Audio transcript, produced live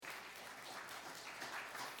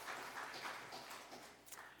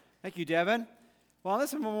Thank you, Devin. Well, on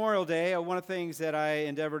this Memorial Day, one of the things that I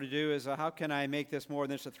endeavor to do is how can I make this more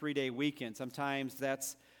than just a 3-day weekend? Sometimes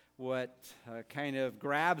that's what kind of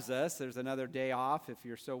grabs us. There's another day off if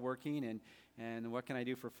you're still working, and what can I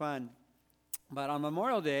do for fun? But on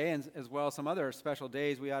Memorial Day, and as well as some other special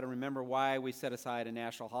days, we ought to remember why we set aside a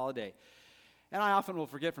national holiday. And I often will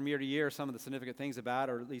forget from year to year some of the significant things about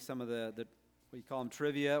it, or at least some of the we call them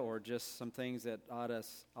trivia, or just some things that ought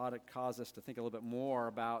to cause us to think a little bit more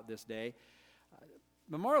about this day.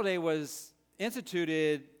 Memorial Day was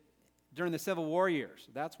instituted during the Civil War years.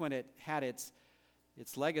 That's when it had its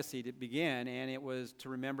legacy to begin, and it was to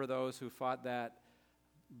remember those who fought that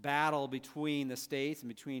battle between the states and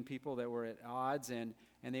between people that were at odds, and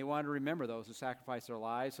they wanted to remember those who sacrificed their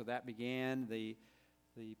lives. So that began the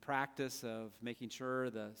practice of making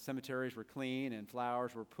sure the cemeteries were clean and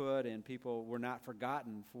flowers were put and people were not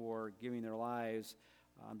forgotten for giving their lives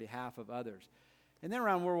on behalf of others. And then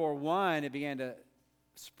around World War I, it began to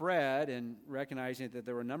spread, and recognizing that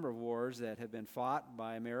there were a number of wars that had been fought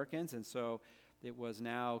by Americans, and so it was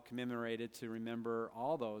now commemorated to remember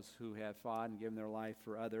all those who had fought and given their life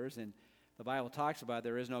for others. And the Bible talks about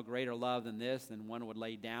there is no greater love than this, than one would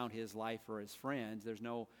lay down his life for his friends. There's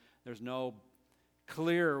no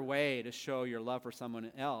clearer way to show your love for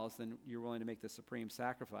someone else than you're willing to make the supreme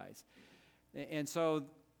sacrifice. And so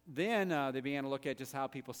then they began to look at just how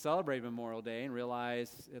people celebrate Memorial Day and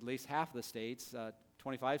realize at least half of the states,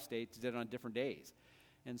 25 states, did it on different days.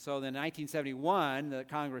 And so then in 1971, the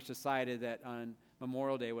Congress decided that on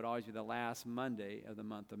Memorial Day would always be the last Monday of the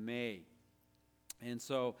month of May. And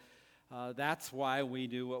so that's why we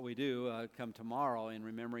do what we do come tomorrow in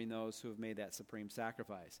remembering those who have made that supreme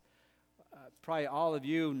sacrifice. Probably all of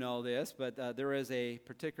you know this, but there is a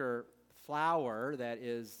particular flower that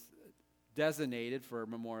is designated for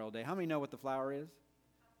Memorial Day. How many know what the flower is?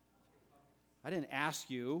 I didn't ask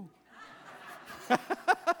you.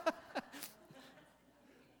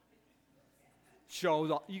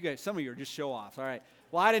 You guys, some of you are just show-offs. All right.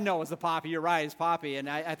 Well, I didn't know it was the poppy. You're right, it's poppy. And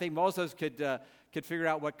I think most of us could figure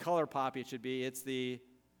out what color poppy it should be. It's the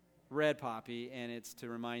red poppy, and it's to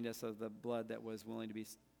remind us of the blood that was willing to be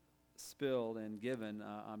spilled and given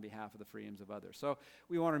on behalf of the freedoms of others. So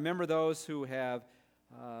we want to remember those who have,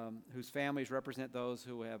 whose families represent those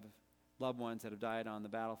who have loved ones that have died on the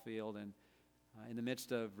battlefield, and in the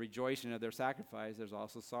midst of rejoicing of their sacrifice, there's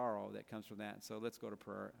also sorrow that comes from that. So let's go to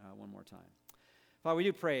prayer one more time. Father, we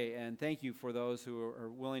do pray and thank you for those who are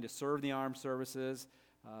willing to serve the armed services,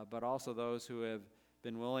 but also those who have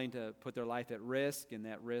been willing to put their life at risk, and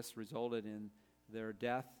that risk resulted in their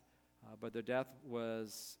death. But their death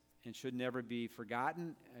was and should never be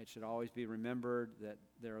forgotten. It should always be remembered that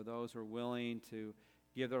there are those who are willing to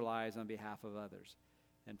give their lives on behalf of others.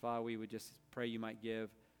 And Father, we would just pray you might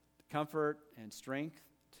give comfort and strength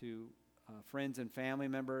to friends and family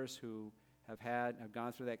members who have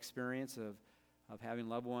gone through that experience of having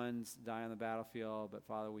loved ones die on the battlefield. But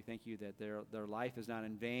Father, we thank you that their life is not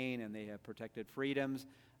in vain, and they have protected freedoms,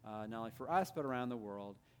 not only for us, but around the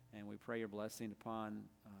world. And we pray your blessing upon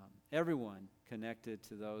everyone connected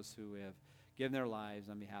to those who have given their lives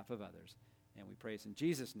on behalf of others. And we praise in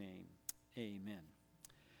Jesus' name, amen.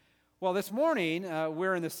 Well, this morning,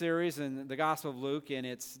 we're in the series in the Gospel of Luke, and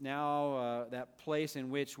it's now that place in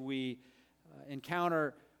which we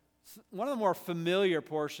encounter one of the more familiar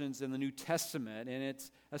portions in the New Testament, and it's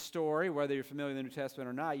a story, whether you're familiar with the New Testament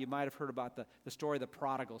or not, you might have heard about the story of the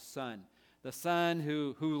prodigal son. The son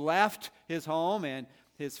who left his home and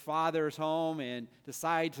his father's home and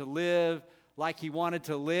decided to live like he wanted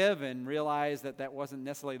to live, and realized that wasn't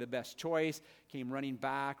necessarily the best choice, came running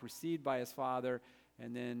back, received by his father,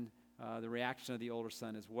 and then the reaction of the older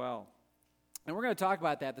son as well. And we're going to talk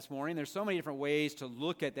about that this morning. There's so many different ways to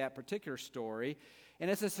look at that particular story,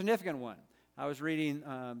 and it's a significant one. I was reading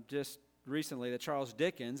just recently that Charles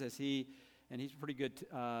Dickens, he's a pretty good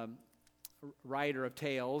writer of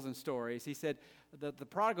tales and stories, he said that the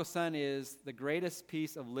prodigal son is the greatest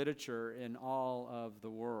piece of literature in all of the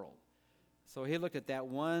world. So he looked at that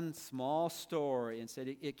one small story and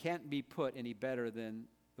said it can't be put any better than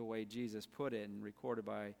the way Jesus put it and recorded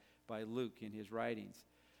by Luke in his writings.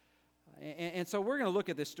 And so we're going to look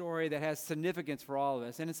at this story that has significance for all of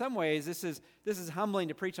us. And in some ways, this is humbling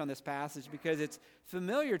to preach on this passage because it's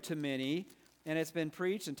familiar to many, and it's been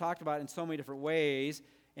preached and talked about in so many different ways.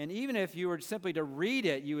 And even if you were simply to read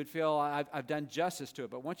it, you would feel I've done justice to it.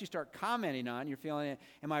 But once you start commenting on it, you're feeling,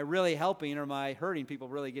 am I really helping or am I hurting people,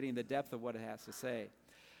 really getting the depth of what it has to say?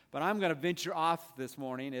 But I'm going to venture off this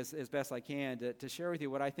morning as best I can to share with you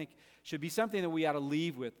what I think should be something that we ought to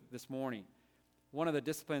leave with this morning. One of the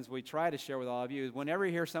disciplines we try to share with all of you is whenever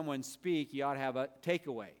you hear someone speak, you ought to have a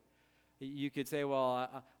takeaway. You could say,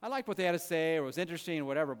 well, I liked what they had to say, or it was interesting, or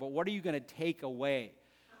whatever, but what are you going to take away?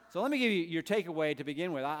 So let me give you your takeaway to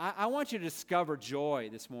begin with. I want you to discover joy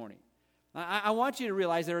this morning. I want you to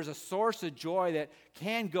realize there is a source of joy that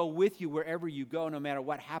can go with you wherever you go, no matter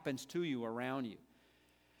what happens to you around you.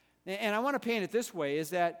 And I want to paint it this way,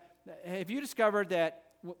 is that have you discovered that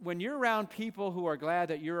when you're around people who are glad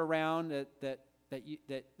that you're around, that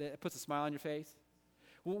puts a smile on your face?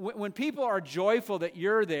 When people are joyful that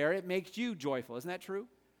you're there, it makes you joyful. Isn't that true?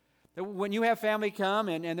 When you have family come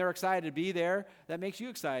and they're excited to be there, that makes you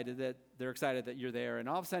excited that they're excited that you're there. And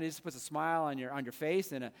all of a sudden, it just puts a smile on your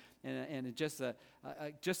face and just a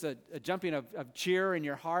jumping of cheer in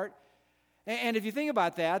your heart. And if you think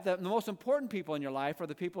about that, the most important people in your life are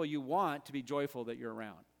the people you want to be joyful that you're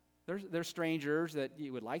around. There's strangers that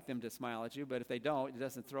you would like them to smile at you, but if they don't, it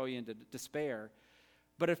doesn't throw you into despair.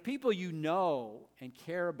 But if people you know and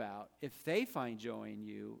care about, if they find joy in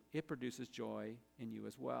you, it produces joy in you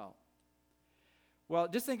as well. Well,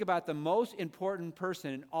 just think about the most important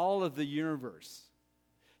person in all of the universe.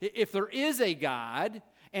 If there is a God,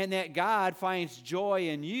 and that God finds joy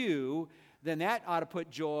in you, then that ought to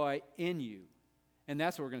put joy in you. And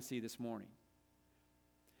that's what we're going to see this morning.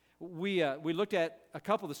 We looked at a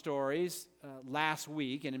couple of the stories last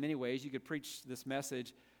week, and in many ways you could preach this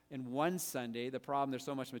message in one Sunday. The problem, there's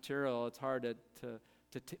so much material, it's hard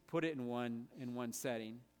to put it in one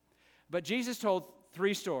setting. But Jesus told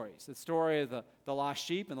three stories: the story of the lost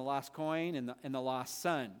sheep and the lost coin and the lost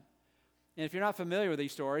son. And if you're not familiar with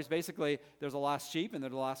these stories, basically there's a lost sheep and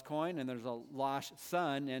there's a lost coin and there's a lost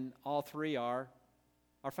son, and all three are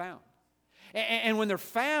found. And when they're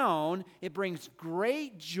found, it brings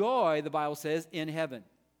great joy, the Bible says, in heaven.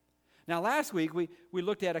 Now, last week, we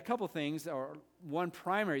looked at a couple things, or one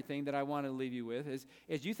primary thing that I want to leave you with is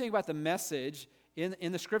as you think about the message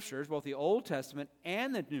in the Scriptures, both the Old Testament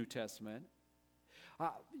and the New Testament,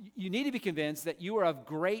 you need to be convinced that you are of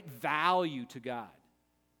great value to God,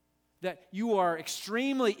 that you are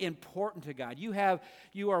extremely important to God.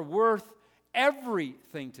 You are worth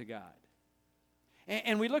everything to God.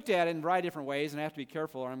 And we looked at it in a variety of different ways, and I have to be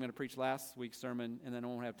careful, or I'm going to preach last week's sermon, and then I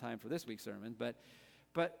won't have time for this week's sermon. But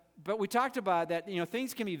we talked about that,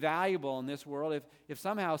 things can be valuable in this world if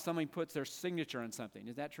somehow somebody puts their signature on something.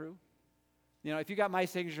 Is that true? If you got my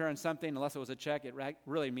signature on something, unless it was a check, it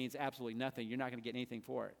really means absolutely nothing. You're not going to get anything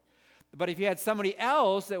for it. But if you had somebody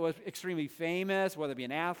else that was extremely famous, whether it be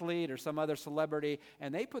an athlete or some other celebrity,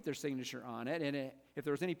 and they put their signature on it, and if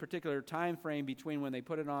there was any particular time frame between when they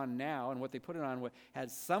put it on now and what they put it on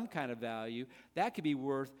had some kind of value, that could be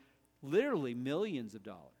worth literally millions of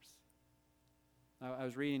dollars. I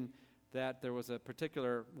was reading that there was a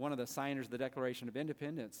particular, one of the signers of the Declaration of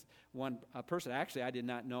Independence, a person actually I did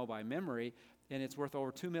not know by memory, and it's worth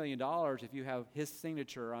over $2 million if you have his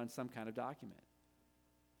signature on some kind of document.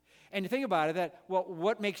 And you think about it,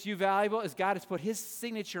 what makes you valuable is God has put his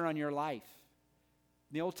signature on your life.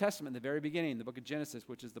 In the Old Testament, in the very beginning, the book of Genesis,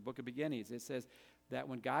 which is the book of beginnings, it says that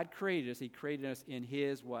when God created us, he created us in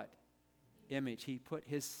his what? Image. He put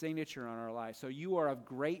his signature on our life. So you are of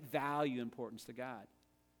great value and importance to God.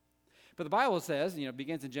 But the Bible says, it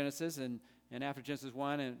begins in Genesis, and after Genesis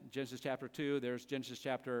 1 and Genesis chapter 2, there's Genesis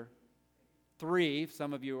chapter 3.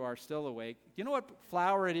 Some of you are still awake. Do you know what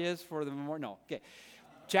flower it is for the memorial? No. Okay.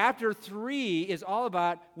 Chapter 3 is all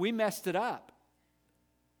about we messed it up.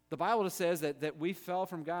 The Bible just says that we fell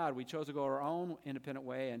from God. We chose to go our own independent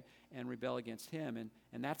way and rebel against him.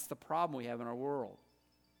 And that's the problem we have in our world.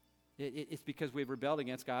 It's because we've rebelled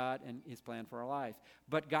against God and his plan for our life.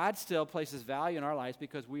 But God still places value in our lives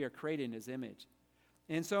because we are created in his image.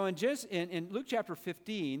 And so in Luke chapter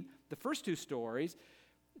 15, the first two stories,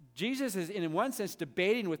 Jesus is in one sense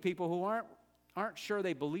debating with people who aren't sure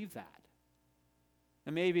they believe that.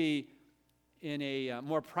 And maybe in a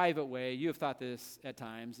more private way, you have thought this at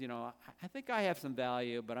times, I think I have some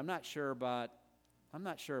value, but I'm not sure about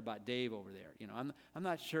Dave over there. I'm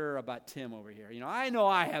not sure about Tim over here. I know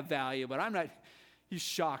I have value, but I'm not. He's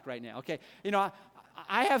shocked right now. Okay,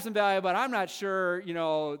 I have some value, but I'm not sure.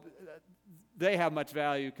 They have much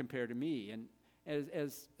value compared to me. And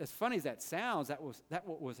as funny as that sounds, that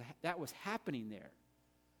was happening there,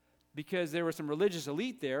 because there was some religious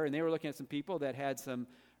elite there, and they were looking at some people that had some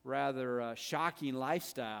rather shocking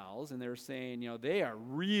lifestyles, and they were saying, they are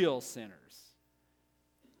real sinners.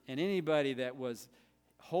 And anybody that was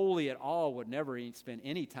holy at all would never even spend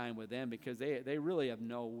any time with them because they really have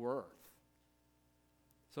no worth.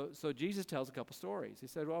 So Jesus tells a couple stories. He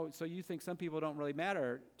said, well, so you think some people don't really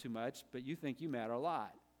matter too much, but you think you matter a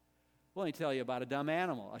lot. Well, let me tell you about a dumb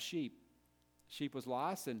animal, a sheep. Sheep was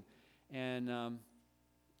lost, and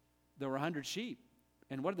there were 100 sheep.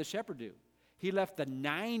 And what did the shepherd do? He left the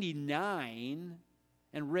 99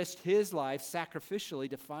 and risked his life sacrificially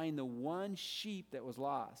to find the one sheep that was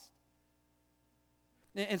lost.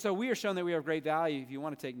 And so we are shown that we have great value. If you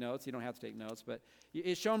want to take notes, you don't have to take notes, but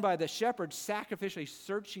it's shown by the shepherd sacrificially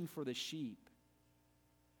searching for the sheep.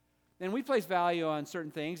 And we place value on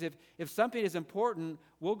certain things. If something is important,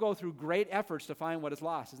 we'll go through great efforts to find what is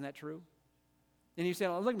lost. Isn't that true? And you say,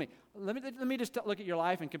 oh, look at me. Let me just look at your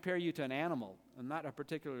life and compare you to an animal. And not a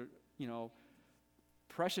particular,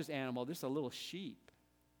 precious animal, just a little sheep.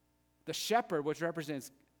 The shepherd, which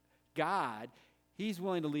represents God, he's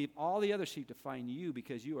willing to leave all the other sheep to find you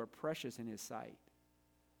because you are precious in his sight.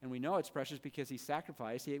 And we know it's precious because he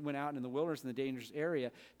sacrificed. He went out in the wilderness in the dangerous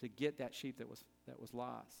area to get that sheep that was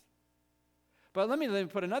lost. But let me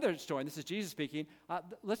put another story, and this is Jesus speaking.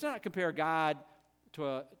 Let's not compare God to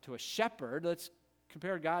a shepherd. Let's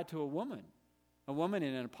compare God to a woman in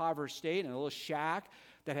an impoverished state in a little shack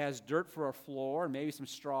that has dirt for a floor and maybe some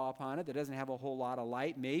straw upon it that doesn't have a whole lot of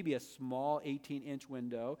light, maybe a small 18-inch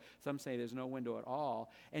window. Some say there's no window at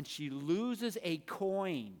all. And she loses a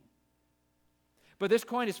coin. But this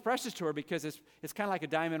coin is precious to her because it's kind of like a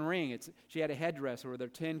diamond ring. She had a headdress where there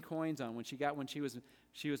are 10 coins on when she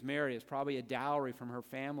was married. It was probably a dowry from her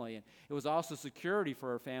family. And it was also security for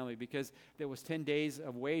her family because there was 10 days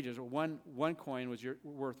of wages. One coin was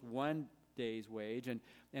worth 1 day's wage, and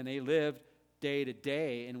they lived day to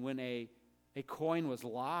day. And when a coin was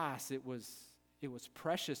lost, it was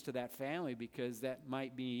precious to that family because that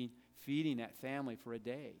might be feeding that family for a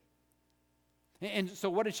day. And so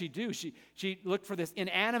what did she do? She looked for this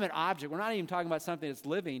inanimate object. We're not even talking about something that's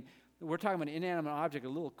living. We're talking about an inanimate object, a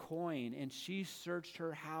little coin, and she searched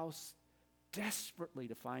her house desperately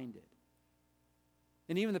to find it.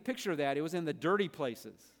 And even the picture of that, it was in the dirty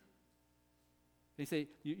places. They say,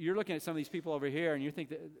 you're looking at some of these people over here, and you think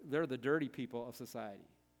that they're the dirty people of society.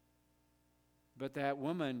 But that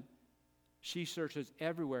woman, she searches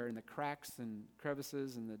everywhere in the cracks and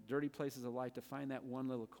crevices and the dirty places of life to find that one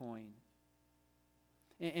little coin.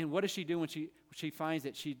 And what does she do when she finds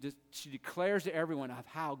it? She declares to everyone of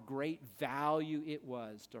how great value it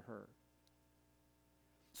was to her.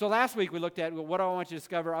 So last week we looked at, what do I want you to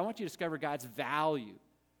discover? I want you to discover God's value.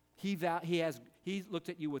 He looked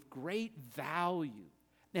at you with great value.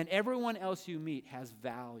 And everyone else you meet has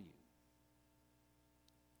value.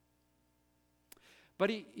 But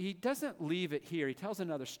he doesn't leave it here. He tells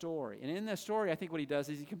another story. And in that story, I think what he does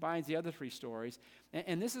is he combines the other 3 stories.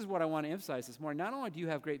 And this is what I want to emphasize this morning. Not only do you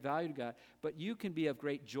have great value to God, but you can be of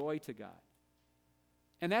great joy to God.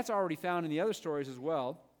 And that's already found in the other stories as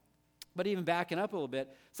well. But even backing up a little bit,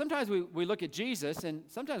 sometimes we look at Jesus, and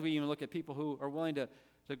sometimes we even look at people who are willing to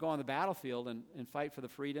go on the battlefield and fight for the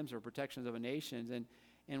freedoms or protections of a nation.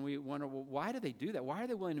 And we wonder, well, why do they do that? Why are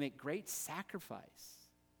they willing to make great sacrifice?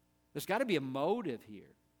 There's got to be a motive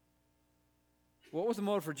here. What was the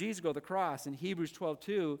motive for Jesus to go to the cross? In Hebrews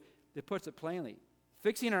 12:2, it puts it plainly.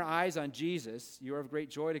 Fixing our eyes on Jesus, you are of great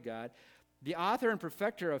joy to God, the author and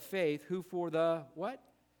perfecter of faith, who for the, what?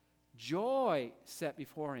 Joy set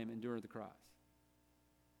before him endured the cross.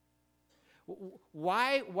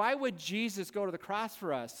 Why would Jesus go to the cross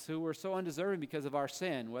for us who were so undeserving because of our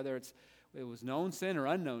sin, whether it was known sin or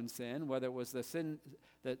unknown sin, whether it was the sin,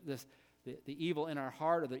 the evil in our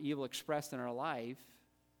heart or the evil expressed in our life?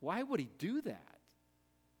 Why would he do that?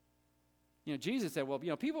 Jesus said, well,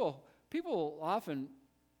 people often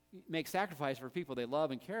make sacrifice for people they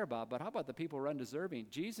love and care about, but how about the people who are undeserving?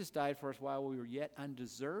 Jesus died for us while we were yet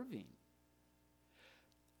undeserving.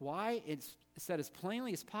 Why? It's said as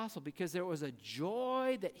plainly as possible, because there was a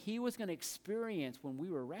joy that he was going to experience when we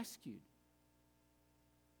were rescued.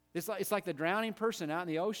 It's like the drowning person out in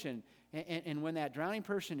the ocean, and when that drowning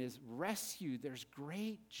person is rescued, there's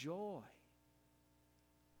great joy.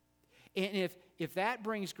 And if that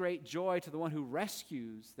brings great joy to the one who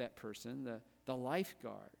rescues that person, the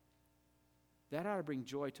lifeguard, that ought to bring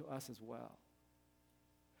joy to us as well.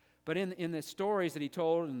 But in the stories that he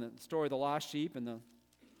told, in the story of the lost sheep and the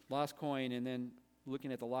lost coin, and then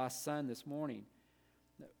looking at the lost son this morning,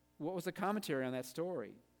 what was the commentary on that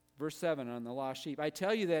story? Verse 7 on the lost sheep. I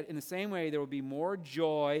tell you that in the same way there will be more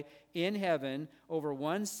joy in heaven over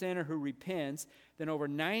one sinner who repents than over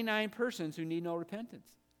 99 persons who need no repentance.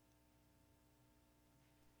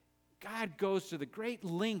 God goes to the great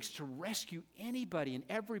lengths to rescue anybody and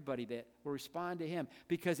everybody that will respond to him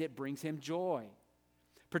because it brings him joy,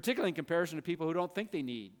 particularly in comparison to people who don't think they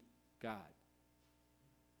need God.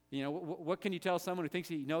 What can you tell someone who thinks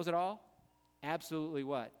he knows it all? Absolutely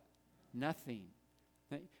what? Nothing.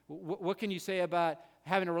 What can you say about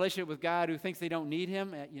having a relationship with God who thinks they don't need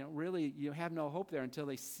him, really you have no hope there until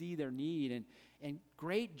they see their need. And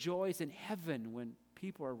great joy is in heaven when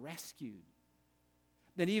people are rescued.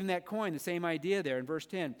 Then even that coin, the same idea there in verse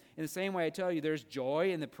 10. In the same way I tell you, there's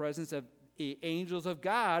joy in the presence of the angels of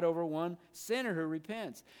God over one sinner who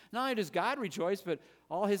repents. Not only does God rejoice, but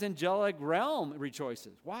all his angelic realm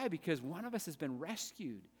rejoices. Why? Because one of us has been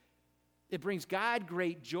rescued. It brings God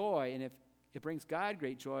great joy, and if it brings God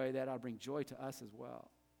great joy, that ought to bring joy to us as well.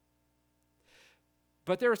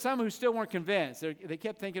 But there were some who still weren't convinced. They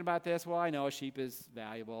kept thinking about this. Well, I know a sheep is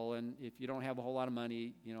valuable, and if you don't have a whole lot of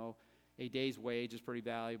money, a day's wage is pretty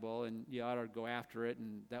valuable, and you ought to go after it,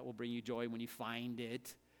 and that will bring you joy when you find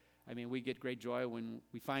it. I mean, we get great joy when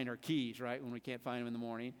we find our keys, right, when we can't find them in the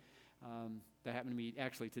morning. That happened to me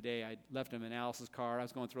actually today. I left them in Alice's car. I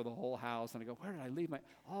was going through the whole house, and I go, where did I leave my?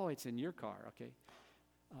 Oh, it's in your car. Okay.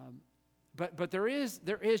 But there is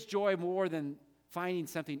joy more than finding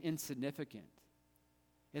something insignificant.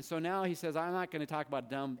 And so now he says, I'm not going to talk about a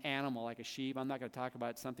dumb animal like a sheep. I'm not going to talk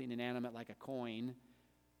about something inanimate like a coin.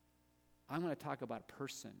 I'm going to talk about a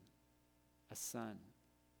person, a son.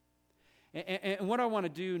 And what I want to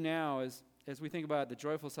do now is, as we think about the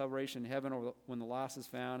joyful celebration in heaven or when the lost is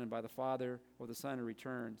found and by the Father or the Son who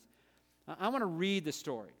returns, I want to read the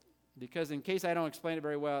story because in case I don't explain it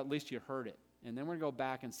very well, at least you heard it. And then we're going to go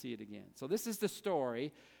back and see it again. So this is the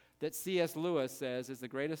story that C.S. Lewis says is the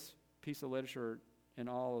greatest piece of literature in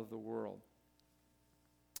all of the world.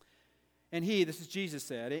 And this is Jesus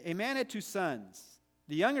said, a man had 2 sons.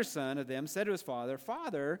 The younger son of them said to his father,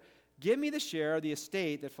 Father, give me the share of the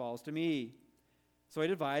estate that falls to me. So he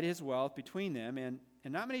divided his wealth between them, and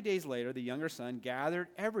not many days later, the younger son gathered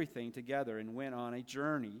everything together and went on a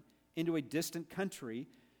journey into a distant country,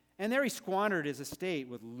 and there he squandered his estate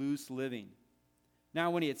with loose living. Now,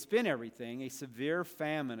 when he had spent everything, a severe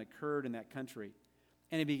famine occurred in that country,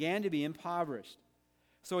 and he began to be impoverished.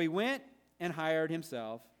 So he went and hired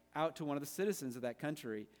himself out to one of the citizens of that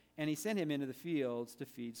country, and he sent him into the fields to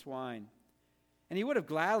feed swine. And he would have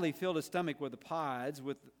gladly filled his stomach with the pods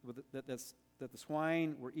that the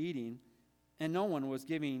swine were eating, and no one was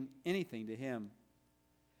giving anything to him.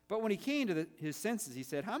 But when he came to his senses, he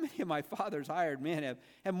said, how many of my father's hired men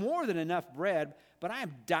have more than enough bread, but I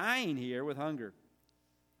am dying here with hunger?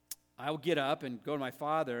 I will get up and go to my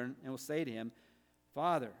father and will say to him,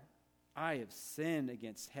 Father, I have sinned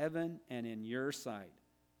against heaven and in your sight.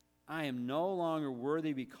 I am no longer worthy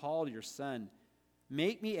to be called your son.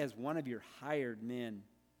 Make me as one of your hired men.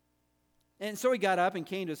 And so he got up and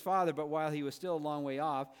came to his father, but while he was still a long way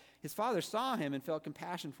off, his father saw him and felt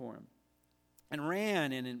compassion for him, and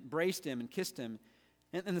ran and embraced him and kissed him.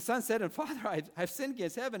 And the son said to him, Father, I've sinned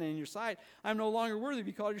against heaven and in your sight. I'm no longer worthy to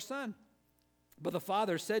be called your son. But the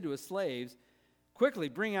father said to his slaves, Quickly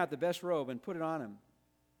bring out the best robe and put it on him.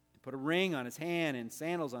 And put a ring on his hand and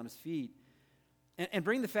sandals on his feet. And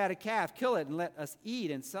bring the fatted calf, kill it, and let us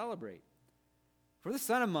eat and celebrate. For this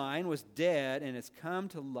son of mine was dead and has come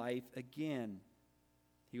to life again.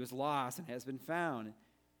 He was lost and has been found.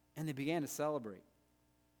 And they began to celebrate.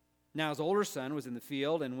 Now his older son was in the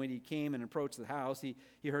field, and when he came and approached the house, he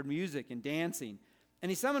heard music and dancing.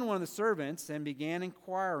 And he summoned one of the servants and began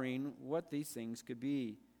inquiring what these things could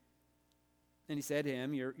be. And he said to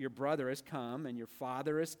him, Your brother has come, and your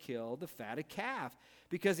father has killed the fatted calf,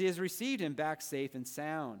 because he has received him back safe and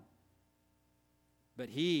sound. But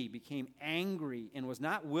he became angry and was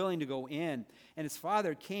not willing to go in. And his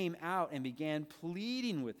father came out and began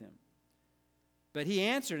pleading with him. But he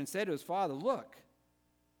answered and said to his father, Look,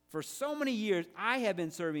 for so many years I have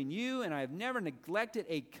been serving you, and I have never neglected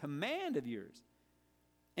a command of yours.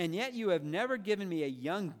 And yet you have never given me a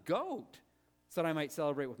young goat so that I might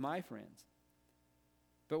celebrate with my friends.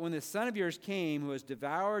 But when this son of yours came who has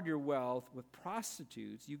devoured your wealth with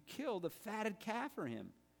prostitutes, you killed the fatted calf for him.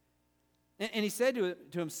 And he said to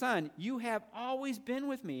him, Son, you have always been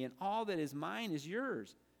with me, and all that is mine is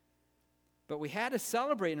yours. But we had to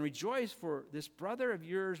celebrate and rejoice, for this brother of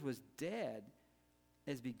yours was dead,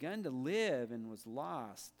 has begun to live, and was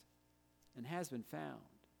lost, and has been found.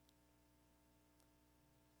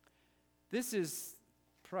 This is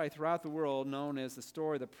probably throughout the world known as the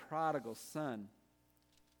story of the prodigal son.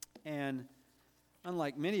 And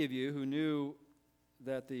unlike many of you who knew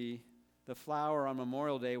that the flower on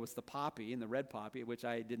Memorial Day was the poppy, and the red poppy, which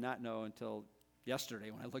I did not know until yesterday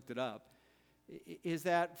when I looked it up, is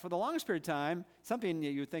that for the longest period of time, something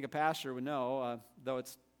that you would think a pastor would know, though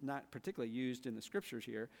it's not particularly used in the scriptures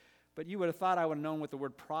here, but you would have thought I would have known what the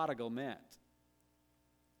word prodigal meant.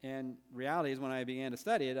 And reality is when I began to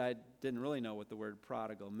study it, I didn't really know what the word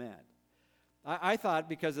prodigal meant. I thought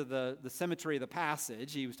because of the symmetry of the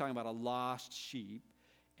passage, he was talking about a lost sheep.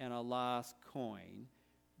 and a lost coin,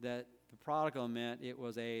 that the prodigal meant it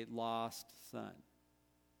was a lost son.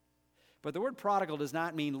 But the word prodigal does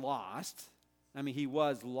not mean lost. I mean, he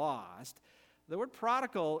was lost. The word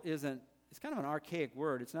prodigal it's kind of an archaic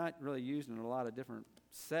word. It's not really used in a lot of different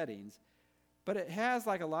settings. But it has,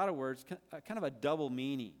 like a lot of words, kind of a double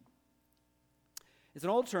meaning. It's an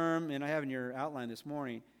old term, and I have in your outline this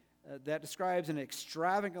morning, that describes an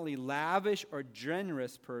extravagantly lavish or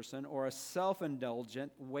generous person or a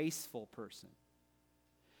self-indulgent, wasteful person.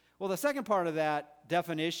 Well, the second part of that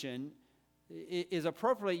definition is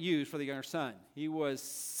appropriately used for the younger son. He was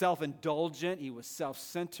self-indulgent. He was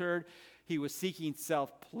self-centered. He was seeking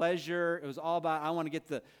self-pleasure. It was all about, I want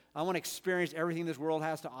to experience everything this world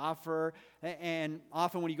has to offer. And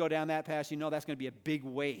often when you go down that path, you know that's going to be a big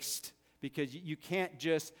waste because you can't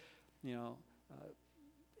just,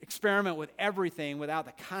 experiment with everything without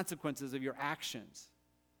the consequences of your actions.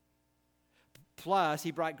 Plus, he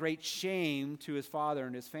brought great shame to his father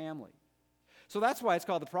and his family. So that's why it's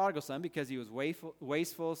called the prodigal son, because he was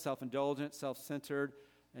wasteful, self-indulgent, self-centered,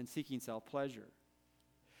 and seeking self-pleasure.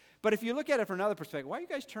 But if you look at it from another perspective, why are you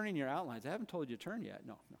guys turning your outlines? I haven't told you to turn yet.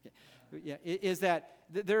 No. Okay. Yeah, is that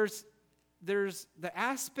there's the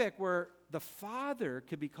aspect where the father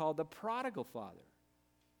could be called the prodigal father.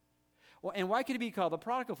 Well, and why could he be called the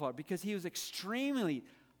prodigal father? Because he was extremely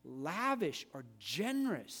lavish or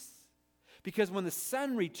generous. Because when the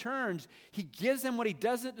son returns, he gives him what he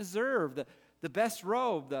doesn't deserve, the best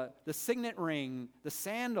robe, the signet ring, the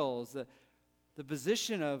sandals, the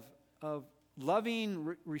position of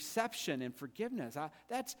loving reception and forgiveness.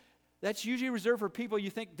 That's usually reserved for people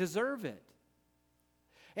you think deserve it.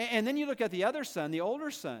 And then you look at the other son, the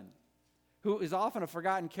older son, who is often a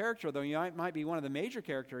forgotten character, though he might be one of the major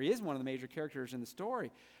characters. He is one of the major characters in the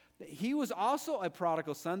story. He was also a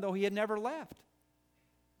prodigal son, though he had never left.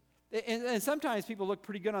 And sometimes people look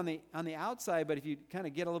pretty good on the outside, but if you kind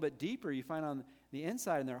of get a little bit deeper, you find on the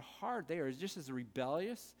inside in their heart, they are just as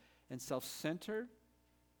rebellious and self-centered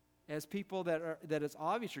as people that it's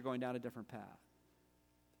obvious are going down a different path.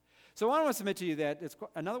 So I want to submit to you that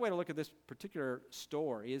another way to look at this particular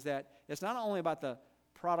story is that it's not only about the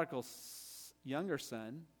prodigal younger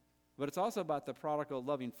son, but it's also about the prodigal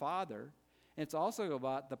loving father, and it's also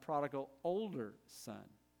about the prodigal older son.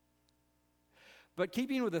 But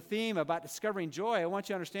keeping with the theme about discovering joy, I want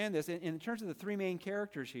you to understand this. In terms of the three main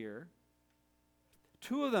characters here,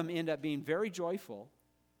 two of them end up being very joyful,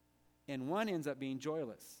 and one ends up being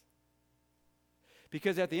joyless.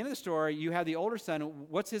 Because at the end of the story, you have the older son.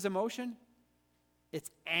 What's his emotion?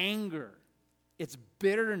 It's anger. It's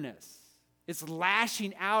bitterness. It's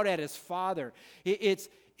lashing out at his father. It's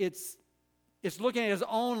looking at his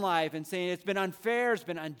own life and saying it's been unfair, it's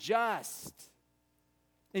been unjust.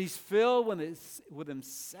 And he's filled with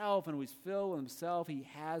himself, and when he's filled with himself, he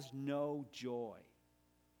has no joy.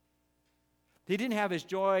 He didn't have his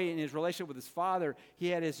joy in his relationship with his father. He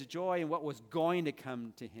had his joy in what was going to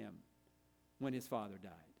come to him when his father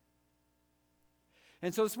died.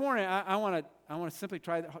 And so this morning, I want to simply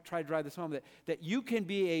try to drive this home, that you can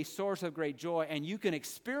be a source of great joy, and you can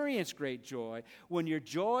experience great joy when your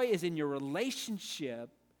joy is in your relationship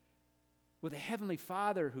with the Heavenly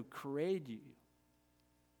Father who created you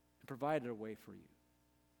and provided a way for you.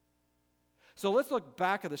 So let's look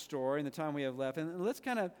back at the story in the time we have left, and let's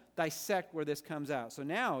kind of dissect where this comes out. So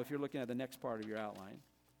now, if you're looking at the next part of your outline,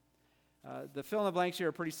 the fill in the blanks here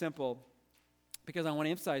are pretty simple, because I want to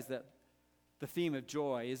emphasize that the theme of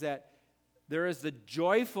joy is that there is the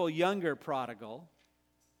joyful younger prodigal.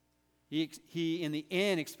 He in the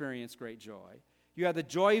end experienced great joy. You have the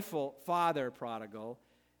joyful father prodigal,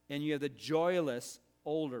 and you have the joyless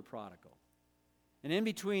older prodigal. And in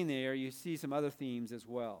between there, you see some other themes as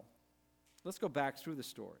well. Let's go back through the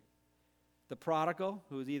story. The prodigal,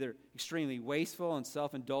 who is either extremely wasteful and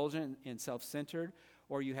self-indulgent and self-centered,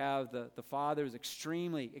 or you have the father who's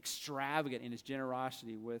extremely extravagant in his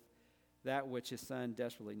generosity with that which his son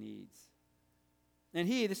desperately needs. And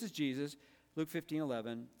this is Jesus, Luke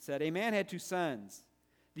 15:11, said, "A man had two sons.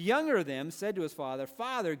 The younger of them said to his father,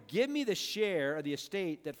 'Father, give me the share of the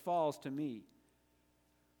estate that falls to me.'"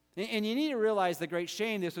 And you need to realize the great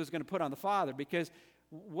shame this was going to put on the father, because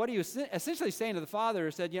what he was essentially saying to the father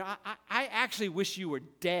is said, I actually wish you were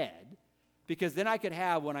dead, because then I could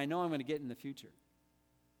have what I know I'm going to get in the future.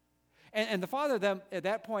 And the father then, at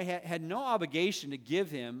that point had no obligation to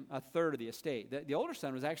give him a third of the estate. The older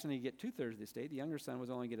son was actually going to get 2/3 of the estate. The younger son was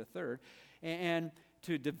only going to get a third. And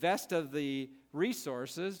to divest of the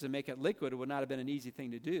resources, to make it liquid, it would not have been an easy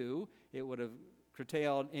thing to do. It would have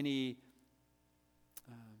curtailed any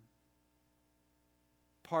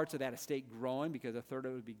parts of that estate growing, because a third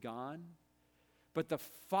of it would be gone. But the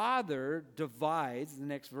father divides, the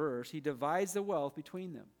next verse, he divides the wealth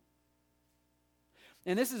between them.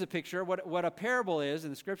 And this is a picture of what a parable is in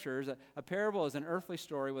the Scriptures. A parable is an earthly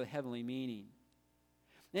story with a heavenly meaning.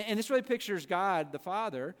 And this really pictures God, the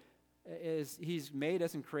Father, as He's made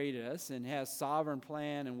us and created us and has sovereign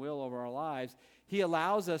plan and will over our lives. He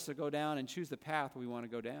allows us to go down and choose the path we want to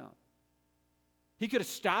go down. He could have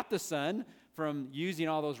stopped the Son from using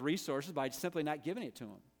all those resources by simply not giving it to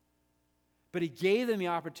him. But He gave them the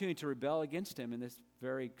opportunity to rebel against Him in this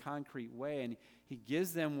very concrete way. And He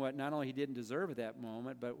gives them what not only He didn't deserve at that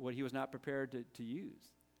moment, but what He was not prepared to use.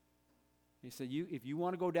 He said, if you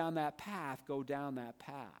want to go down that path, go down that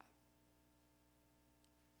path.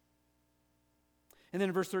 And then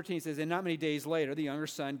in verse 13 it says, and not many days later, the younger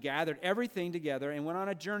son gathered everything together and went on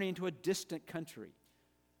a journey into a distant country.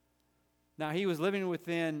 Now, he was living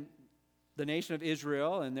within the nation of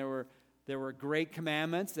Israel, and there were great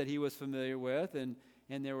commandments that he was familiar with, and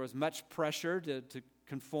there was much pressure to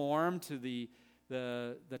conform to the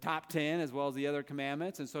top 10 as well as the other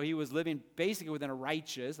commandments. And so he was living basically within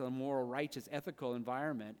a moral, righteous, ethical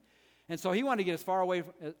environment. And so he wanted to get as far away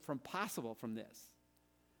from possible from this.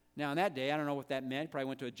 Now, in that day, I don't know what that meant. He probably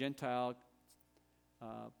went to a Gentile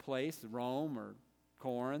place, Rome or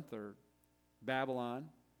Corinth or Babylon.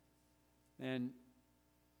 And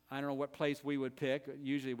I don't know what place we would pick.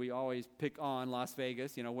 Usually we always pick on Las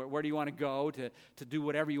Vegas. You know, where do you want to go to do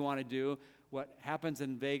whatever you want to do? What happens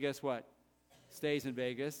in Vegas, what stays in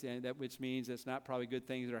Vegas, and which means it's not probably good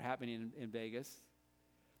things that are happening in Vegas.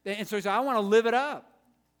 And so he said, I want to live it up.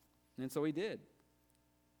 And so he did.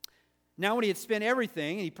 Now, when he had spent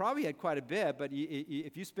everything, and he probably had quite a bit, but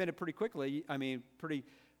if you spend it pretty quickly, pretty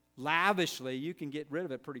lavishly, you can get rid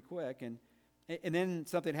of it pretty quick. And then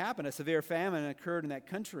something happened. A severe famine occurred in that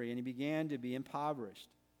country, and he began to be impoverished.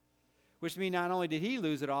 Which means not only did he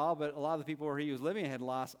lose it all, but a lot of the people where he was living had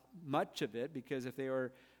lost much of it, because if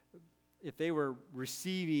they were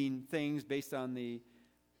receiving things based on the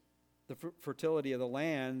fertility of the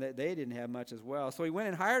land, that they didn't have much as well. So he went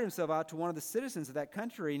and hired himself out to one of the citizens of that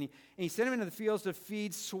country, and he sent him into the fields to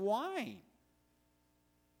feed swine.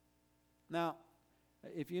 Now,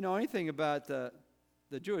 if you know anything about the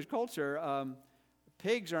Jewish culture,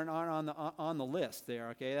 pigs aren't on the list there,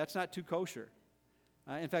 okay? That's not too kosher.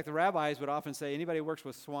 In fact, the rabbis would often say anybody who works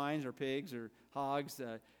with swines or pigs or hogs,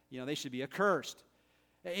 they should be accursed.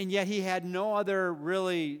 And yet he had no other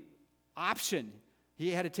really option. He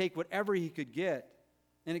had to take whatever he could get.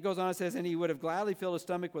 And it goes on and says, and he would have gladly filled his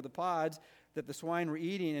stomach with the pods that the swine were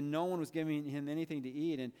eating, and no one was giving him anything to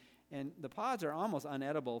eat. And the pods are almost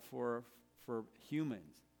unedible for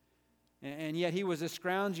humans. And yet he was just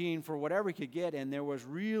scrounging for whatever he could get, and there was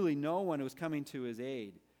really no one who was coming to his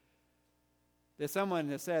aid. There's someone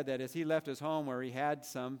that said that as he left his home where he had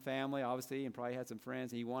some family, obviously, and probably had some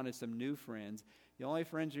friends, and he wanted some new friends, the only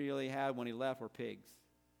friends he really had when he left were pigs.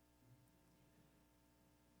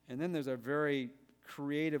 And then there's a very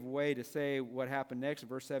creative way to say what happened next in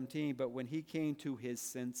verse 17, but when he came to his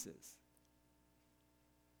senses.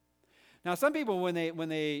 Now, some people, when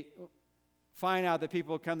they find out that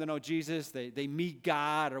people come to know Jesus, they meet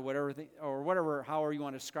God or whatever, however you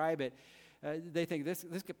want to describe it, they think this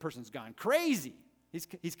person's gone crazy.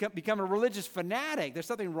 He's become a religious fanatic. There's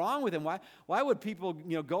something wrong with him. Why would people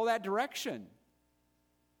go that direction?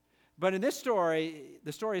 But in this story,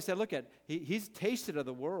 the story said, look he's tasted of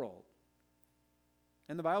the world.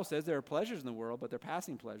 And the Bible says there are pleasures in the world, but they're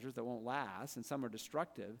passing pleasures that won't last, and some are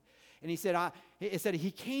destructive. And he said, it said he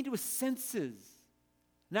came to his senses.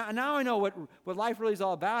 Now I know what life really is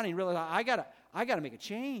all about, and he realized, I gotta make a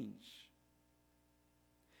change.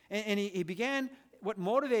 And he began, what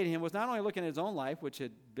motivated him was not only looking at his own life, which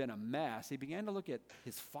had been a mess, he began to look at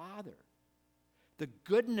his Father. The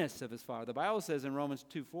goodness of his Father. The Bible says in Romans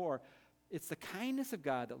 2:4, it's the kindness of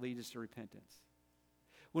God that leads us to repentance.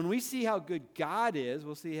 When we see how good God is,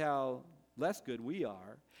 we'll see how less good we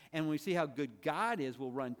are. And when we see how good God is,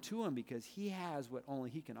 we'll run to him because he has what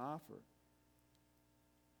only he can offer.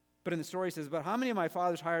 But in the story it says, but how many of my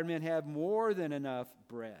father's hired men have more than enough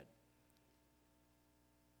bread?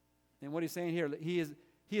 And what he's saying here, he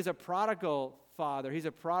is a prodigal father. He's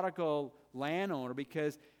a prodigal landowner,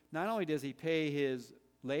 because not only does he pay his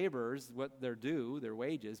laborers what they're due, their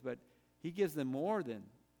wages, but he gives them more than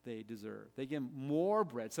they deserve. They give him more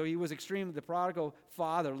bread. So he was extremely, the prodigal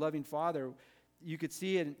father, loving father, you could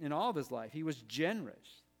see it in all of his life. He was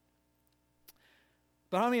generous.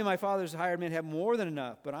 But how many of my father's hired men have more than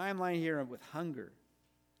enough? But I am lying here with hunger.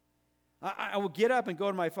 I will get up and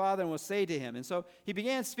go to my father and will say to him. And so he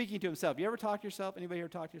began speaking to himself. You ever talk to yourself? Anybody here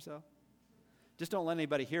talk to yourself? Just don't let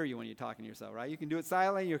anybody hear you when you're talking to yourself, right? You can do it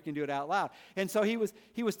silently, you can do it out loud. And so he was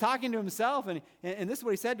talking to himself, and this is what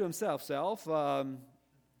he said to himself,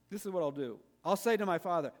 this is what I'll do. I'll say to my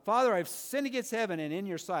father, Father, I've sinned against heaven and in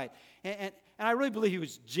your sight. And I really believe he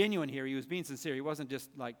was genuine here. He was being sincere. He wasn't just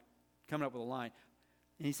like coming up with a line.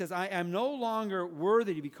 And he says, I am no longer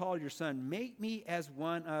worthy to be called your son. Make me as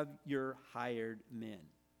one of your hired men.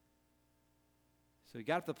 So he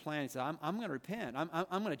got up the plan. He said, I'm going to repent.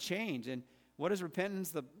 I'm going to change. And what is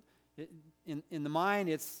repentance? In the mind,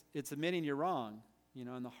 it's admitting you're wrong. You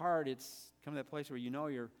know, in the heart, it's coming to that place where you know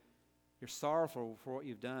you're sorrowful for what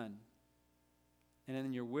you've done. And then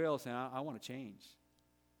in your will, saying, I want to change.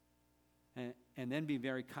 And then be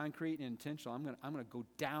very concrete and intentional. I'm going to go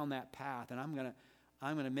down that path, and I'm going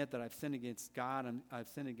to admit that I've sinned against God, and I've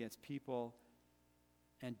sinned against people,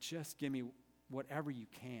 and just give me whatever you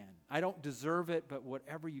can. I don't deserve it, but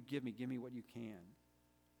whatever you give me what you can.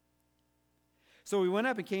 So he went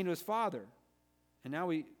up and came to his father, and now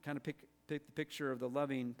we kind of pick the picture of the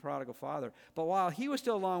loving prodigal father. But while he was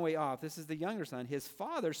still a long way off, this is the younger son, his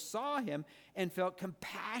father saw him and felt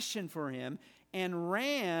compassion for him and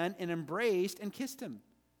ran and embraced and kissed him.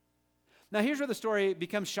 Now here's where the story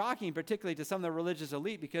becomes shocking, particularly to some of the religious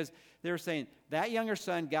elite, because they were saying that younger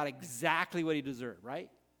son got exactly what he deserved, right?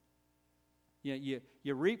 You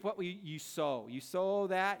reap what you sow. You sow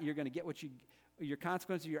that, you're going to get your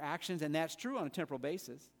consequences of your actions, and that's true on a temporal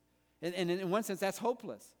basis. And in one sense, that's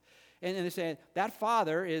hopeless. And they're saying that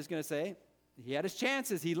father is going to say, he had his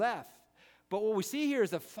chances, he left. But what we see here is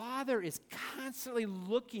the father is constantly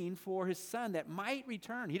looking for his son that might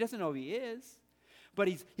return. He doesn't know if he is, but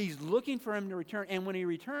he's looking for him to return. And when he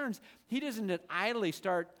returns, he doesn't idly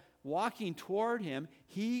start walking toward him.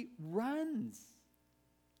 He runs.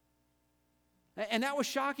 And that was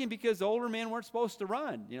shocking because older men weren't supposed to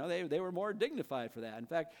run. You know, they were more dignified for that. In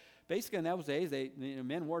fact, basically in those days,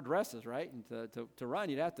 men wore dresses, right? And to run,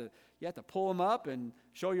 you have to pull them up and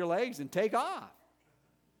show your legs and take off.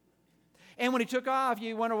 And when he took off,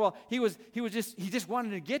 you wonder, well, he just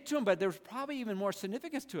wanted to get to him, but there was probably even more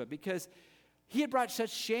significance to it because he had brought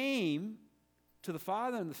such shame to the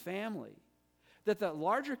father and the family that the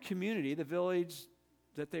larger community, the village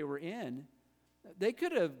that they were in, they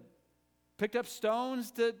could have picked up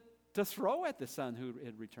stones to throw at the son who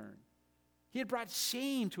had returned. He had brought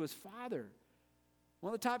shame to his father.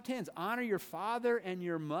 One of the top 10s, honor your father and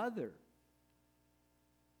your mother.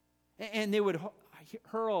 And they would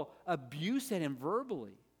hurl abuse at him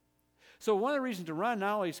verbally. So one of the reasons to run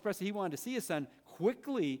not only expressed that he wanted to see his son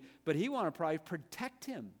quickly, but he wanted to probably protect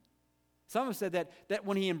him. Some have said that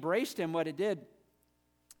when he embraced him, what it did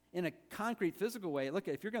in a concrete physical way, look,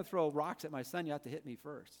 if you're going to throw rocks at my son, you have to hit me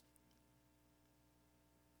first.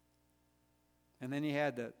 And then he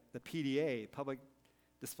had the PDA, public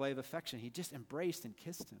display of affection. He just embraced and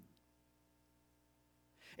kissed him.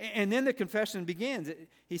 And then the confession begins.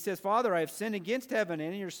 He says, Father, I have sinned against heaven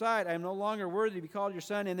and in your sight. I am no longer worthy to be called your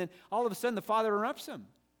son. And then all of a sudden the father interrupts him.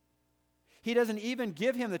 He doesn't even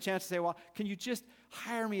give him the chance to say, well, can you just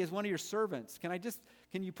hire me as one of your servants?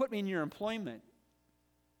 Can you put me in your employment?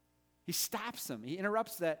 He stops him. He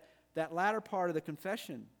interrupts that latter part of the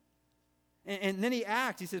confession. And then he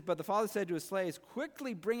acts. He says, but the father said to his slaves,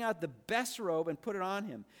 quickly bring out the best robe and put it on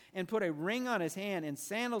him, and put a ring on his hand and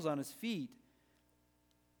sandals on his feet.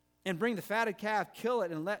 And bring the fatted calf, kill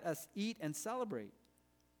it, and let us eat and celebrate.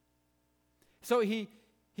 So he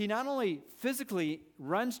not only physically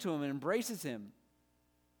runs to him and embraces him,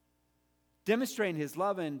 demonstrating his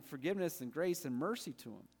love and forgiveness and grace and mercy to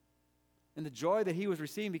him, and the joy that he was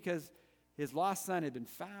receiving because his lost son had been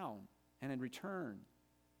found and had returned.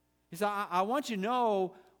 He said, I want you to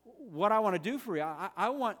know what I want to do for you. I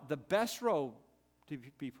want the best robe to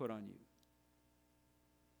be put on you.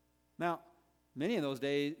 Now, many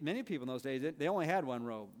people in those days, they only had one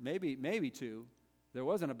robe, maybe two. There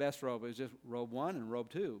wasn't a best robe. It was just robe 1 and robe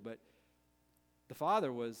 2. But the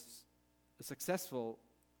father was a successful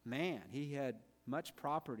man. He had much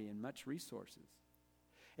property and much resources.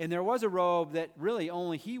 And there was a robe that really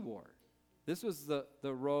only he wore. This was the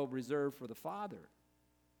robe reserved for the father.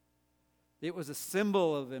 It was a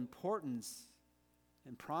symbol of importance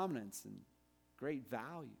and prominence and great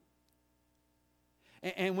value.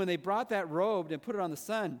 And when they brought that robe and put it on the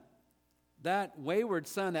son, that wayward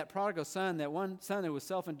son, that prodigal son, that one son that was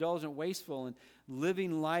self-indulgent, wasteful, and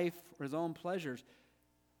living life for his own pleasures,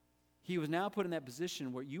 he was now put in that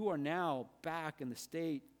position where you are now back in the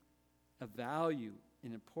state of value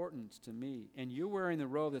and importance to me. And you're wearing the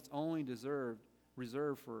robe that's only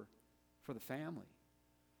reserved for the family.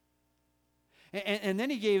 And then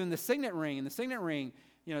he gave him the signet ring, and the signet ring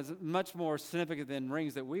it's much more significant than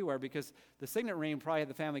rings that we wear, because the signet ring probably had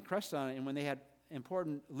the family crest on it, and when they had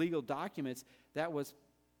important legal documents, that was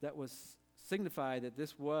signified that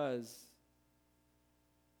this was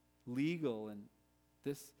legal, and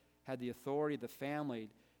this had the authority of the family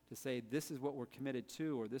to say this is what we're committed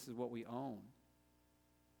to, or this is what we own.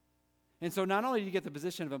 And so not only did you get the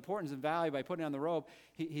position of importance and value by putting on the robe,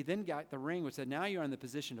 he then got the ring, which said now you're in the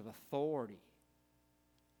position of authority.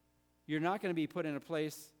 You're not going to be put in a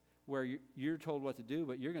place where you're told what to do,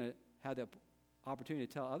 but you're going to have the opportunity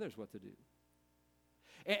to tell others what to do.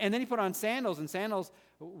 And then he put on sandals, and sandals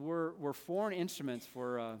were foreign instruments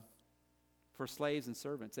for slaves and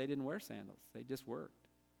servants. They didn't wear sandals. They just worked.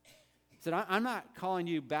 He said, I'm not calling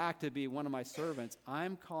you back to be one of my servants.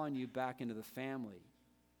 I'm calling you back into the family.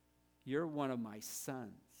 You're one of my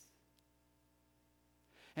sons.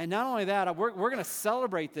 And not only that, we're going to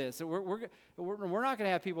celebrate this. We're not going to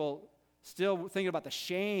have people still thinking about the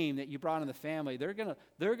shame that you brought in the family. They're going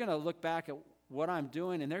to look back at what I'm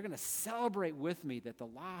doing, and they're going to celebrate with me that the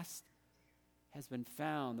lost has been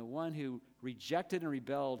found. The one who rejected and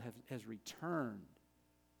rebelled has returned.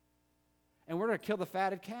 And we're going to kill the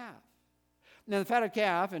fatted calf. Now, the fatted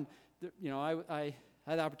calf, and I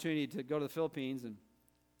had the opportunity to go to the Philippines,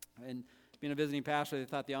 and being a visiting pastor, they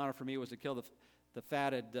thought the honor for me was to kill the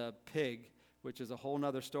fatted pig, which is a whole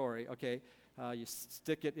other story. Okay, you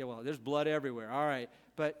stick it. Well, there's blood everywhere. All right,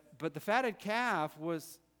 but the fatted calf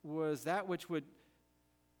was that which would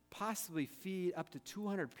possibly feed up to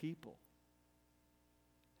 200 people.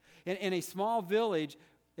 In a small village,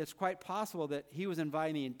 it's quite possible that he was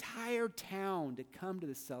inviting the entire town to come to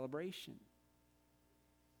the celebration.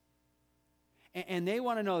 And they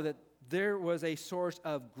want to know that there was a source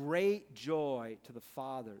of great joy to the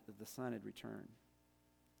father that the son had returned.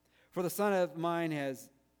 For the son of mine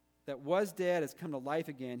that was dead has come to life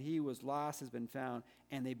again. He was lost, has been found.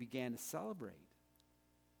 And they began to celebrate.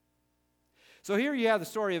 So here you have the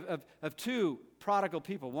story of two prodigal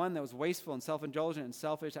people. One that was wasteful and self-indulgent and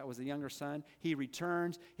selfish. That was the younger son. He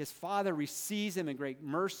returns. His father receives him in great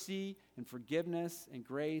mercy and forgiveness and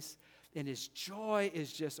grace. And his joy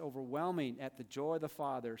is just overwhelming at the joy of the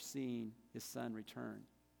father seeing his son return.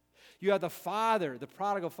 You have the father, the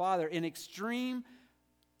prodigal father, in extreme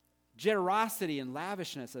generosity and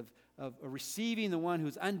lavishness of receiving the one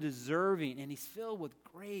who's undeserving, and he's filled with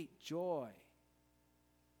great joy.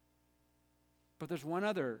 But there's one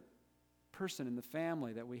other person in the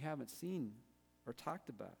family that we haven't seen or talked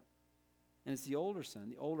about, and it's the older son,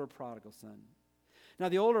 the older prodigal son. Now,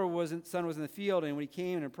 the older son was in the field, and when he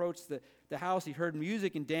came and approached the house, he heard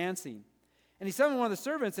music and dancing. And he summoned one of the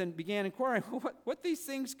servants and began inquiring what these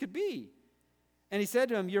things could be. And he said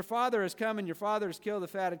to him, your father has come, and your father has killed the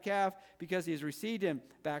fatted calf because he has received him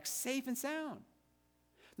back safe and sound.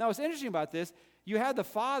 Now, what's interesting about this, you had the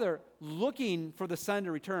father looking for the son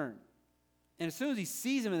to return. And as soon as he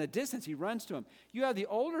sees him in the distance, he runs to him. You have the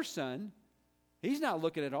older son, he's not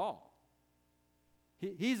looking at all.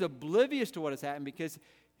 He's oblivious to what has happened because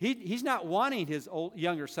he's not wanting his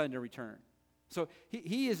younger son to return. So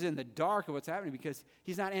he is in the dark of what's happening because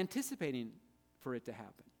he's not anticipating for it to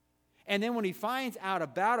happen. And then when he finds out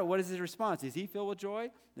about it, what is his response? Is he filled with joy?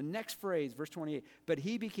 The next phrase, verse 28, but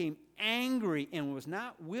he became angry and was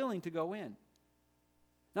not willing to go in.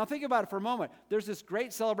 Now think about it for a moment. There's this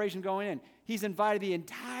great celebration going in. He's invited the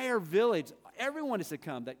entire village. Everyone is to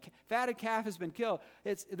come. That fatted calf has been killed.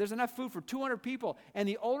 There's enough food for 200 people. And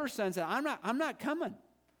the older son said, I'm not coming.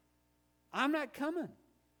 I'm not coming.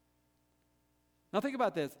 Now think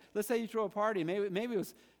about this. Let's say you throw a party. Maybe it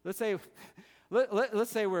was, let's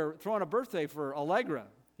say we're throwing a birthday for Allegra,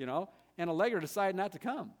 and Allegra decided not to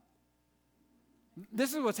come.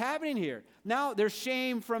 This is what's happening here. Now there's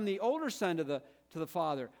shame from the older son to the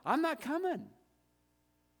father. I'm not coming.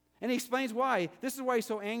 And he explains why. This is why he's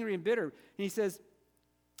so angry and bitter. And he says,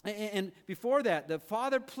 and before that, the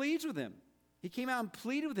father pleads with him. He came out and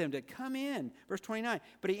pleaded with him to come in. Verse 29,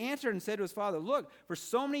 but he answered and said to his father, look, for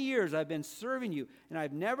so many years I've been serving you, and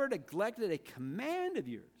I've never neglected a command of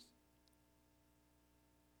yours.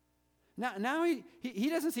 Now he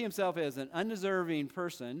doesn't see himself as an undeserving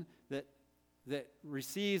person that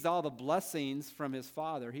receives all the blessings from his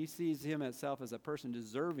father. He sees himself as a person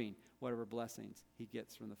deserving whatever blessings he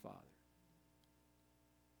gets from the Father.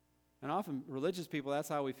 And often religious people, that's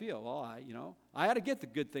how we feel. Well, I ought to get the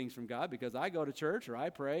good things from God because I go to church, or I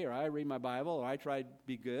pray, or I read my Bible, or I try to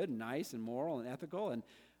be good and nice and moral and ethical. And,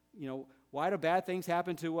 why do bad things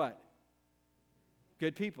happen to what?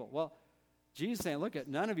 Good people. Well, Jesus is saying, look,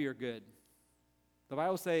 none of you are good. The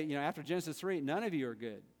Bible says, after Genesis 3, none of you are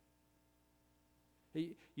good.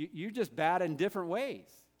 You're just bad in different ways.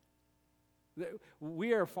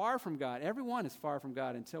 We are far from God. Everyone is far from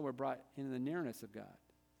God until we're brought into the nearness of God.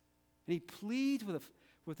 And he pleads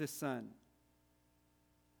with his son.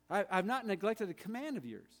 I've not neglected a command of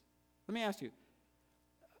yours. Let me ask you,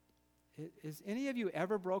 has any of you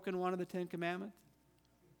ever broken one of the 10 commandments?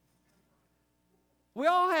 We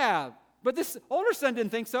all have. But this older son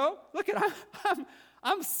didn't think so. Look at,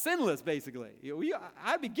 I'm sinless, basically.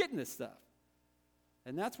 I'd be getting this stuff.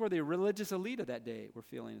 And that's where the religious elite of that day were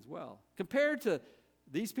feeling as well. Compared to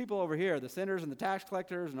these people over here, the sinners and the tax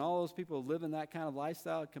collectors and all those people who live in that kind of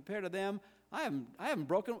lifestyle, compared to them, I haven't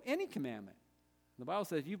broken any commandment. The Bible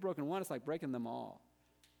says if you've broken one, it's like breaking them all.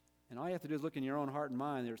 And all you have to do is look in your own heart and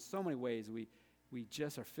mind. There's so many ways we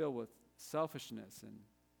just are filled with selfishness and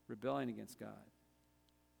rebelling against God.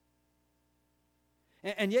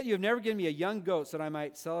 And yet you have never given me a young goat so that I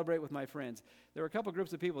might celebrate with my friends. There were a couple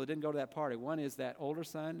groups of people that didn't go to that party. One is that older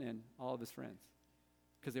son and all of his friends,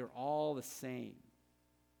 because they were all the same.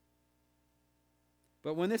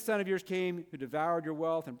 But when this son of yours came, who devoured your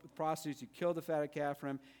wealth and with prostitutes, you killed the fatted calf for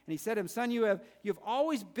him. And he said to him, son, you have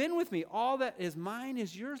always been with me. All that is mine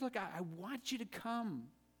is yours. Look, I want you to come.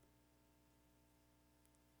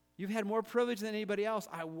 You've had more privilege than anybody else.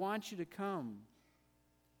 I want you to come.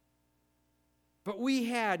 But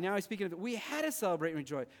now he's speaking of it, we had to celebrate and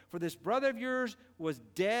rejoice. For this brother of yours was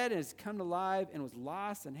dead and has come to life and was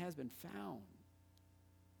lost and has been found.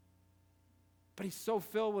 But he's so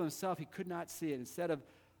filled with himself, he could not see it. Instead of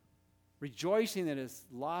rejoicing that his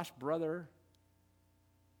lost brother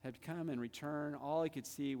had come and returned, all he could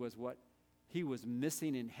see was what he was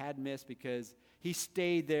missing and had missed, because he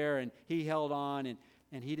stayed there and he held on,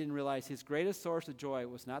 and he didn't realize his greatest source of joy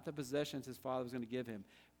was not the possessions his father was going to give him,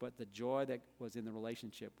 but the joy that was in the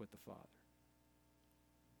relationship with the Father.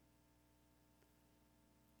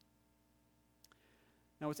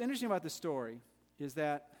 Now, what's interesting about this story is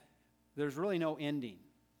that there's really no ending.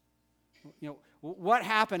 You know, what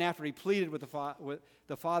happened after he pleaded with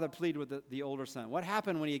the father pleaded with the older son? What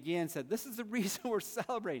happened when he again said, this is the reason we're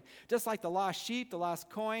celebrating? Just like the lost sheep, the lost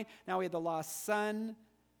coin, now we have the lost son.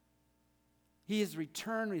 He has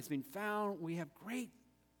returned, he's been found. We have great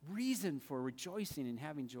reason for rejoicing and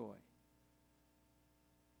having joy.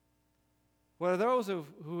 Well, those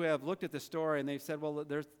who have looked at the story and they've said, well,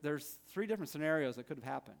 there's 3 different scenarios that could have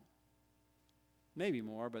happened. Maybe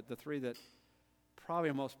more, but the 3 that probably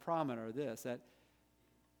are most prominent are this,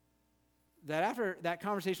 that after that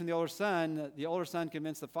conversation with the older son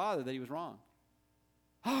convinced the father that he was wrong.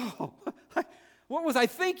 Oh, what was I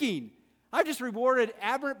thinking? I've just rewarded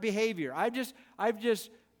aberrant behavior. I've just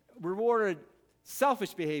rewarded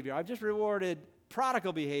selfish behavior. I've just rewarded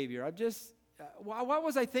prodigal behavior. What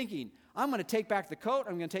was I thinking? I'm going to take back the coat.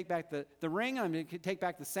 I'm going to take back the ring. I'm going to take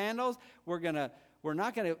back the sandals. We're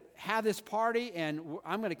not going to have this party, and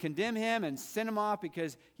I'm going to condemn him and send him off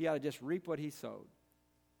because he ought to just reap what he sowed.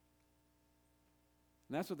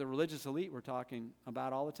 And that's what the religious elite were talking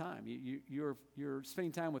about all the time. You're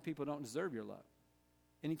spending time with people who don't deserve your love.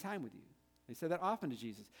 Any time with you. They said that often to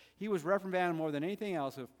Jesus. He was reprimanded more than anything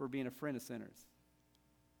else for being a friend of sinners.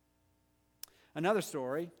 Another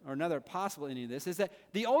story, or another possible ending of this, is that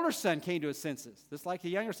the older son came to his senses, just like the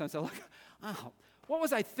younger son said, look, what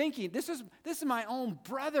was I thinking? This is my own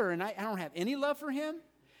brother, and I don't have any love for him,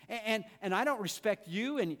 and I don't respect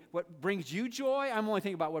you and what brings you joy. I'm only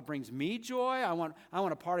thinking about what brings me joy. I want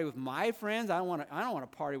to party with my friends. I don't want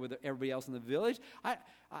to party with everybody else in the village.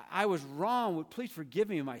 I was wrong. Please forgive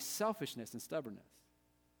me of my selfishness and stubbornness.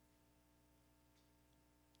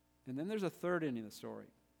 And then there's a third ending of the story.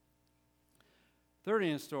 Third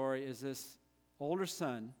ending of the story is this older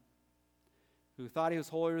son who thought he was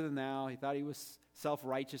holier than thou. He thought he was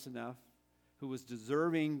self-righteous enough, who was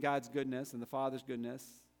deserving God's goodness and the Father's goodness,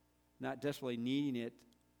 not desperately needing it,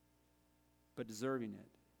 but deserving it.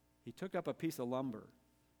 He took up a piece of lumber,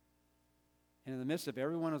 and in the midst of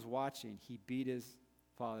everyone who's watching, he beat his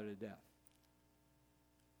father to death.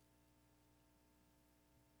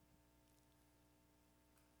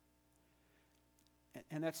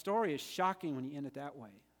 And that story is shocking when you end it that way.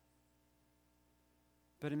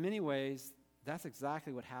 But in many ways, that's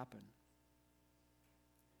exactly what happened.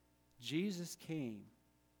 Jesus came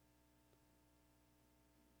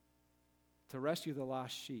to rescue the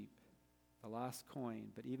lost sheep, the lost coin,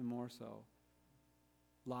 but even more so,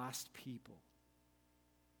 lost people.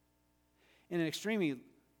 In an extremely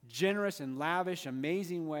generous and lavish,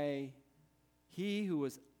 amazing way, he who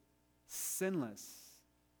was sinless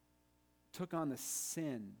took on the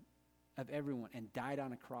sin of everyone and died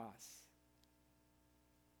on a cross.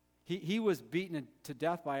 He was beaten to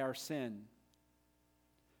death by our sin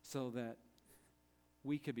so that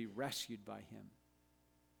we could be rescued by him.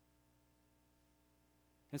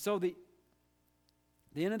 And so the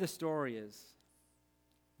end of the story is,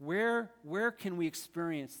 where can we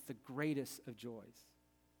experience the greatest of joys?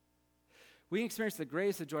 We can experience the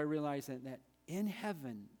greatest of joy realizing that in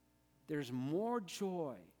heaven, there's more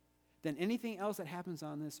joy than anything else that happens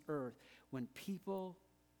on this earth when people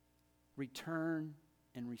return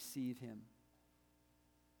and receive him.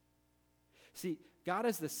 See, God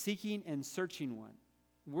is the seeking and searching one.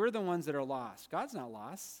 We're the ones that are lost. God's not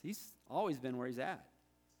lost. He's always been where he's at.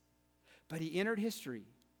 But he entered history.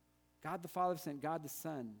 God the Father sent God the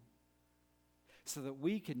Son so that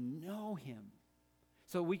we could know him,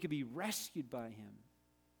 so we could be rescued by him.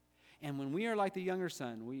 And when we are like the younger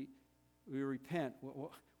son, we repent.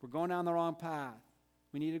 We're going down the wrong path.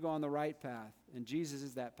 We need to go on the right path, and Jesus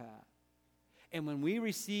is that path. And when we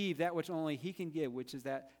receive that which only he can give, which is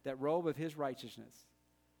that robe of his righteousness,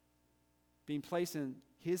 being placed in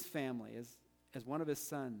his family as one of his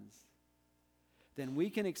sons, then we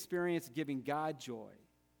can experience giving God joy,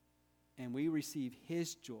 and we receive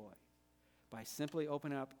his joy by simply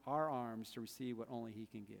opening up our arms to receive what only he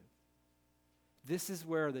can give. This is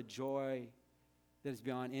where the joy that is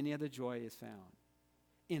beyond any other joy is found,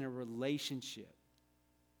 in a relationship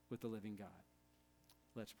with the living God.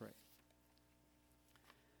 Let's pray.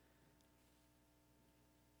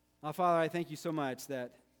 Oh, Father, I thank you so much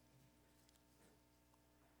that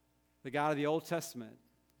the God of the Old Testament,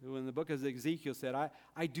 who in the book of Ezekiel said,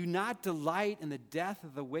 I do not delight in the death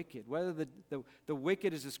of the wicked. Whether the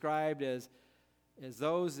wicked is described as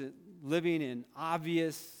those living in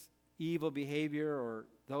obvious evil behavior, or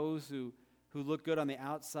those who look good on the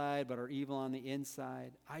outside but are evil on the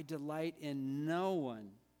inside. I delight in no one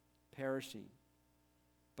perishing,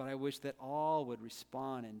 but I wish that all would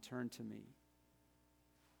respond and turn to me.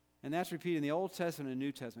 And that's repeated in the Old Testament and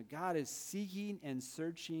New Testament. God is seeking and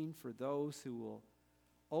searching for those who will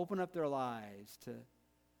open up their lives to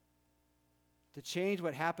change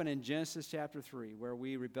what happened in Genesis chapter 3, where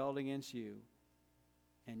we rebelled against you.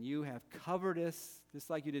 And you have covered us,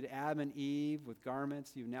 just like you did Adam and Eve with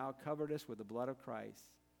garments. You've now covered us with the blood of Christ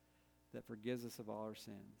that forgives us of all our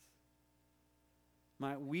sins.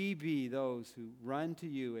 Might we be those who run to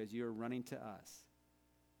you as you're running to us.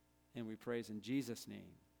 And we praise in Jesus'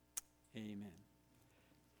 name. Amen.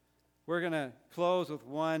 We're going to close with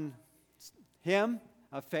one hymn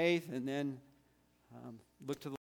of faith and then look to the